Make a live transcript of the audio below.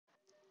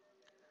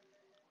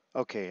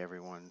Okay,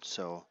 everyone,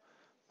 so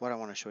what I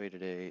want to show you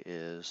today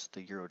is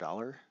the euro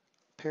dollar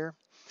pair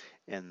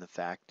and the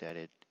fact that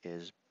it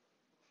is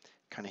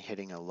kind of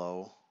hitting a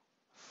low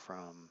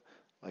from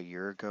a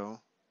year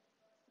ago.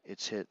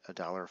 It's hit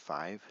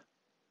 $1.05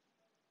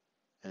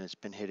 and it's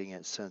been hitting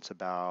it since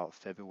about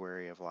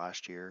February of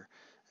last year.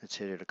 It's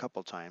hit it a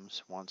couple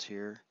times, once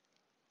here,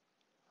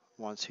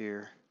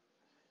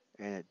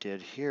 and it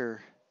did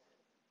here.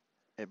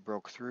 It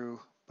broke through,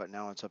 but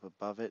now it's up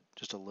above it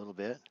just a little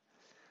bit.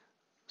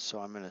 So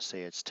I'm going to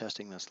say it's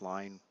testing this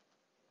line.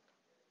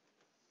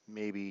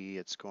 Maybe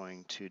it's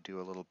going to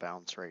do a little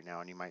bounce right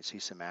now, and you might see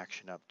some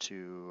action up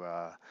to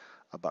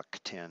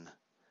 $1.10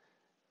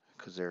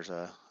 because there's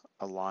a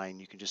line.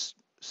 You can just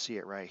see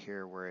it right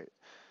here where it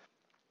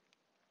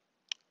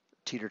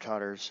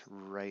teeter-totters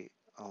right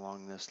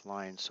along this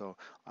line. So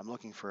I'm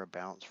looking for a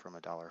bounce from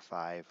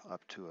 $1.05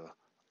 up to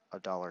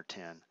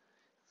 $1.10.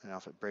 Now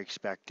if it breaks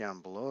back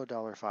down below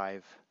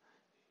 $1.05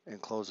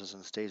 and closes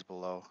and stays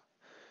below,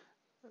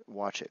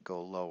 watch it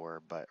go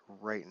lower. But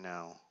right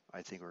now,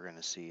 I think we're going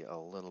to see a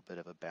little bit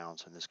of a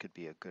bounce, and this could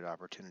be a good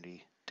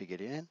opportunity to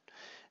get in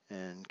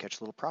and catch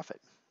a little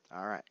profit.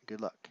 All right, good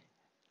luck.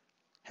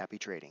 Happy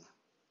trading.